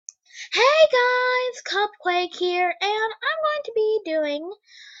Hey guys, Cupquake here, and I'm going to be doing,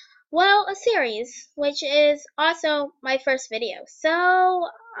 well, a series, which is also my first video. So,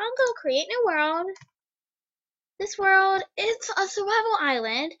 I'm going to create a new world. This world is a survival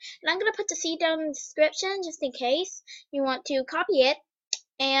island, and I'm going to put the seed down in the description just in case you want to copy it.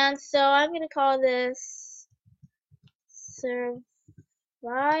 And so, I'm going to call this survive,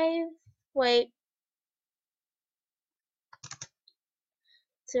 wait,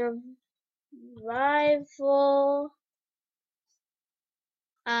 survival,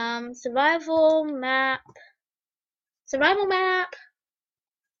 survival map.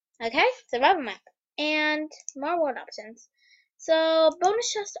 Okay, survival map. And more world options. So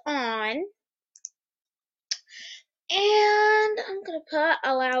bonus chest on. And I'm gonna put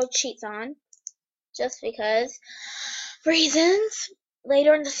allow cheats on. Just because reasons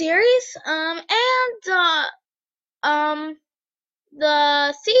later in the series.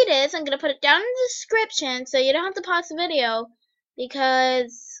 The seed is, I'm gonna put it down in the description so you don't have to pause the video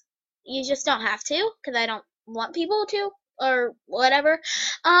because you just don't have to, because I don't want people to or whatever.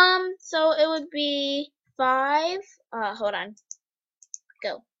 So it would be 5 hold on.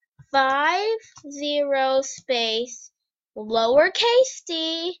 Go. 50 space lowercase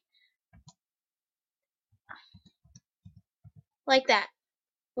d, like that.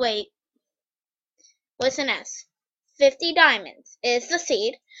 Wait, what's an S? 50 diamonds is the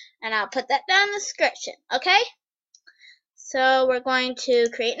seed, and I'll put that down in the description, okay? So we're going to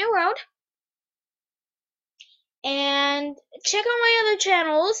create a new world, and check out my other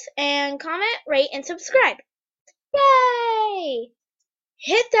channels, and comment, rate, and subscribe. Yay!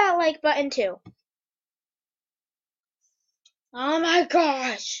 Hit that like button too. Oh my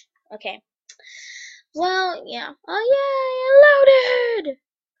gosh. Okay. Well, yeah. Oh yay, it loaded!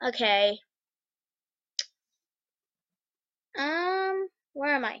 Okay.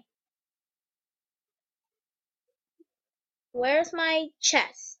 Where am I? Where's my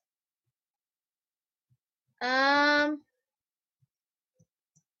chest? It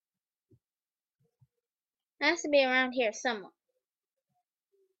has to be around here somewhere.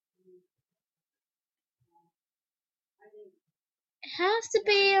 It has to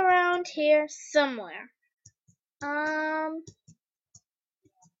be around here somewhere.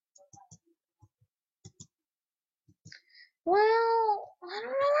 Well, I don't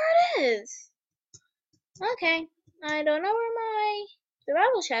know where it is. Okay, I don't know where my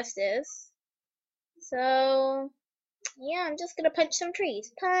survival chest is. So, yeah, I'm just gonna punch some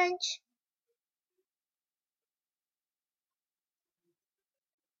trees. Punch.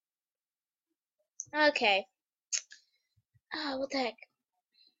 Okay. Oh, what the heck?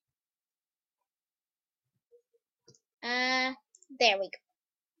 There we go.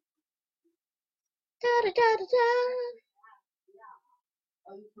 Da da da da da.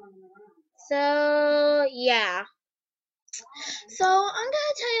 So, yeah. So, I'm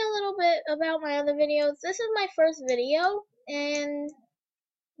gonna tell you a little bit about my other videos. This is my first video in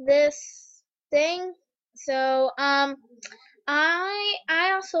this thing. So, I'm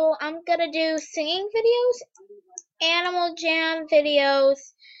gonna do singing videos, animal jam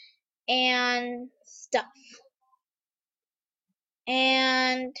videos, and stuff.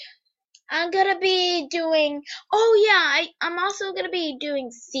 And I'm gonna be doing, oh yeah, I'm also gonna be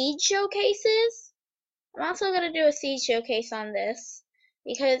doing seed showcases. I'm also gonna do a seed showcase on this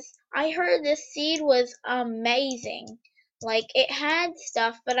because I heard this seed was amazing. Like, it had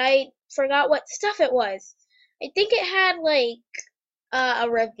stuff, but I forgot what stuff it was. I think it had like a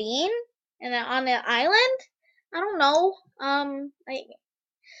ravine and on the island. I don't know. I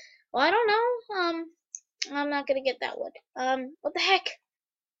don't know. I'm not gonna get that wood. What the heck?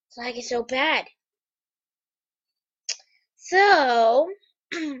 It's like it's so bad. So,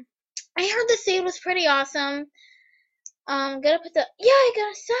 I heard the seed was pretty awesome. Gonna put the, yeah, I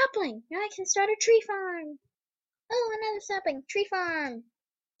got a sapling. Now I can start a tree farm. Oh, another sapling. Tree farm.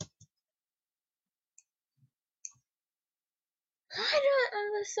 I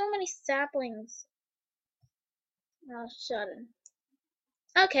don't, there's so many saplings. Oh, shut it.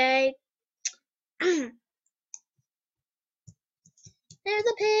 Okay. There's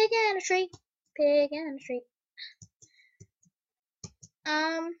a pig and a tree. Pig and a tree.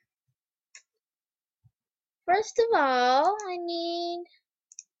 First of all, I need,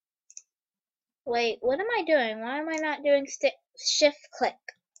 wait, what am I doing? Why am I not doing shift click?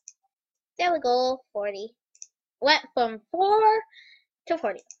 There we go, 40. Went from 4 to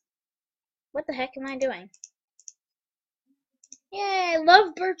 40. What the heck am I doing? Yay, I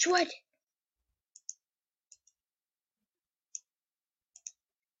love birchwood.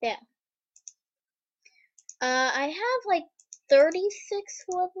 Yeah. I have like 36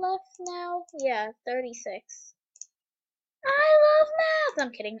 wood left now. Yeah, 36. I love math.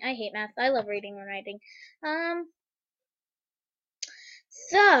 I'm kidding. I hate math. I love reading and writing.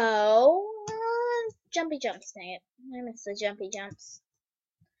 So, jumpy jumps, dang it. I miss the jumpy jumps.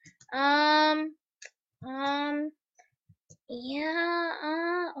 Yeah,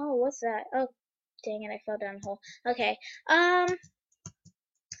 oh, what's that? Oh, dang it, I fell down the hole. Okay, let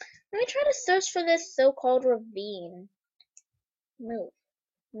me try to search for this so-called ravine. Move.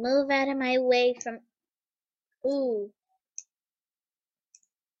 Move out of my way from, ooh.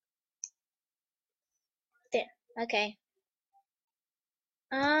 There, okay.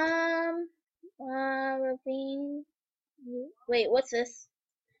 Ravine. Wait, what's this?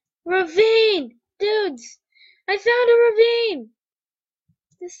 Ravine! Dudes! I found a ravine!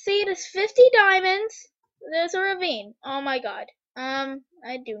 This seed is 50 diamonds. There's a ravine. Oh my god.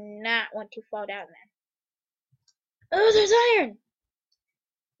 I do not want to fall down there. Oh, there's iron!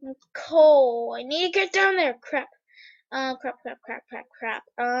 And coal. I need to get down there. Crap. Crap.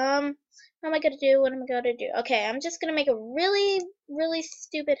 What am I gonna do? What am I gonna do? Okay, I'm just gonna make a really, really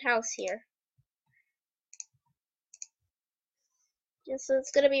stupid house here. Just so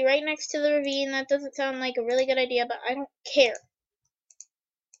it's gonna be right next to the ravine. That doesn't sound like a really good idea, but I don't care.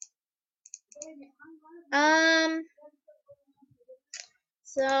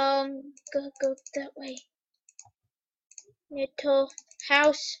 So go that way. Little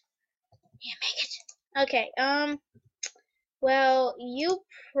house. Yeah, make it. Okay, well, you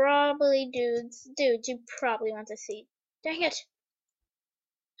probably dudes, you probably want to see. Dang it.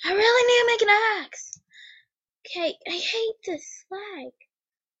 I really need to make an axe. Okay, I hate this lag.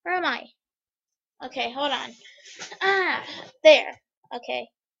 Where am I? Okay, hold on. Ah, there. Okay.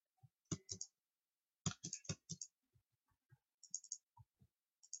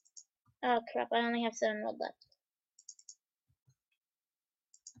 Oh crap, I only have 7 wood left.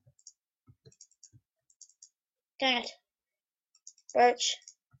 Dang it. Birch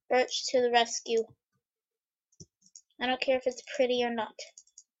to the rescue. I don't care if it's pretty or not.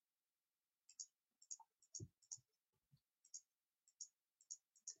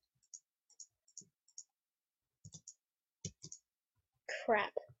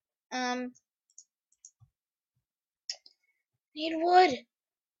 Crap. Need wood.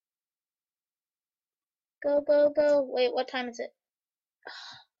 Go. Wait, what time is it?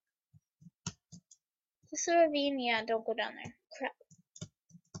 Is this a ravine? Yeah, don't go down there. Crap.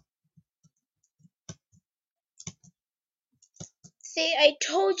 See, I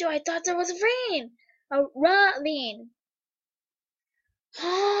told you I thought there was a ravine. A ravine.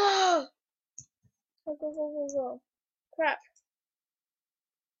 Oh! Go. Crap.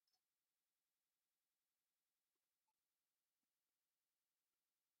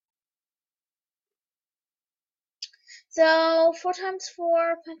 So, 4 times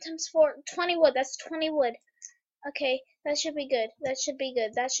 4, 5 times 4, 20 wood. That's 20 wood. Okay, that should be good. That should be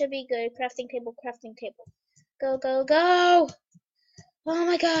good. Crafting table. Go. Oh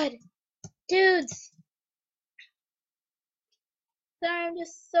my god. Dudes. Sorry, I'm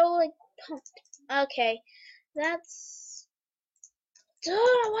just so, like, pumped. Okay, that's... Duh,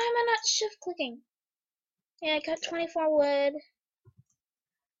 why am I not shift clicking? Yeah, I got 24 wood.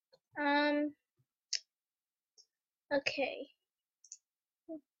 Okay.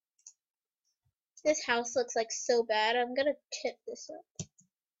 This house looks like so bad. I'm gonna tip this up.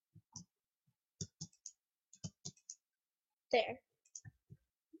 There.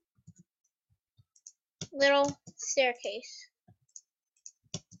 Little staircase.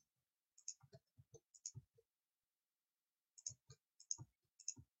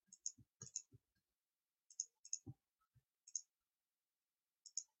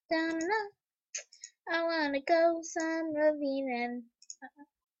 Down I wanna go some ravine.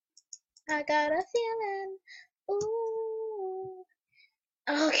 I got a feeling. Ooh.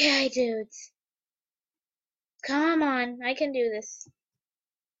 Okay, dudes. Come on, I can do this.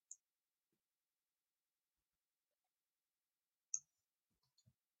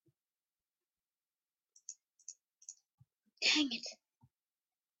 Dang it.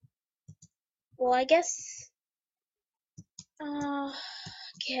 Well, I guess.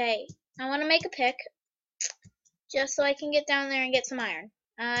 Okay. I want to make a pick. Just so I can get down there and get some iron.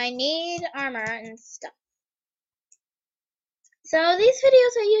 I need armor and stuff. So these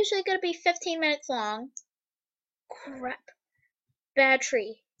videos are usually going to be 15 minutes long. Crap. Bad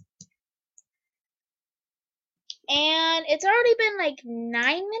tree. And it's already been like 9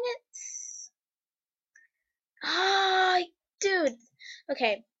 minutes. Ah, dude.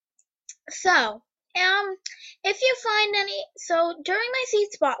 Okay. So, If you find any, so during my seed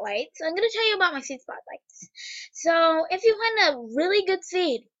spotlights, I'm gonna tell you about my seed spotlights. So if you find a really good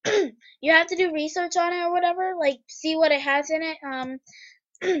seed, you have to do research on it or whatever, like see what it has in it.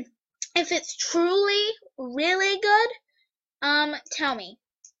 If it's truly really good, tell me,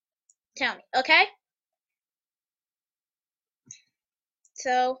 okay?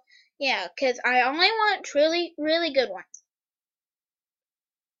 So yeah, 'cause I only want truly really good ones.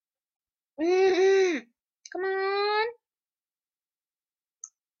 Come on.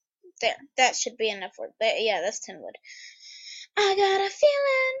 There, that should be enough wood. Yeah, that's 10 wood. I got a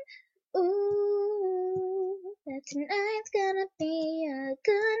feeling, ooh, that tonight's gonna be a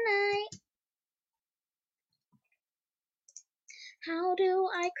good night. How do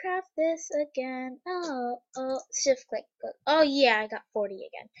I craft this again? Oh, shift click. Oh yeah, I got 40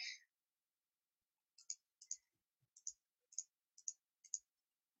 again.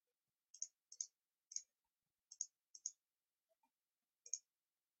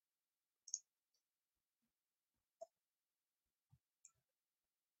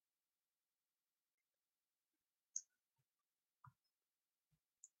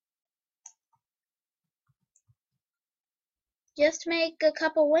 Just make a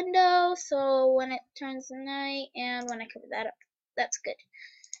couple windows so when it turns night and when I cover that up, that's good.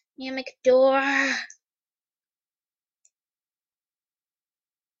 You make a door.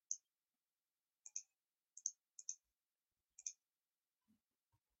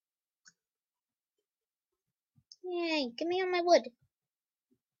 Yay, give me all my wood.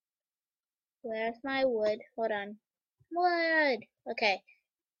 Where's my wood? Hold on. Wood. Okay.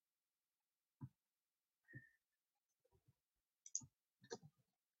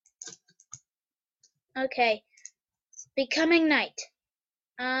 Okay. It's becoming night.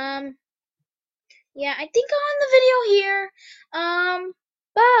 Yeah, I think I'll end the video here.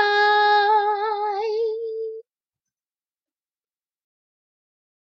 Bye.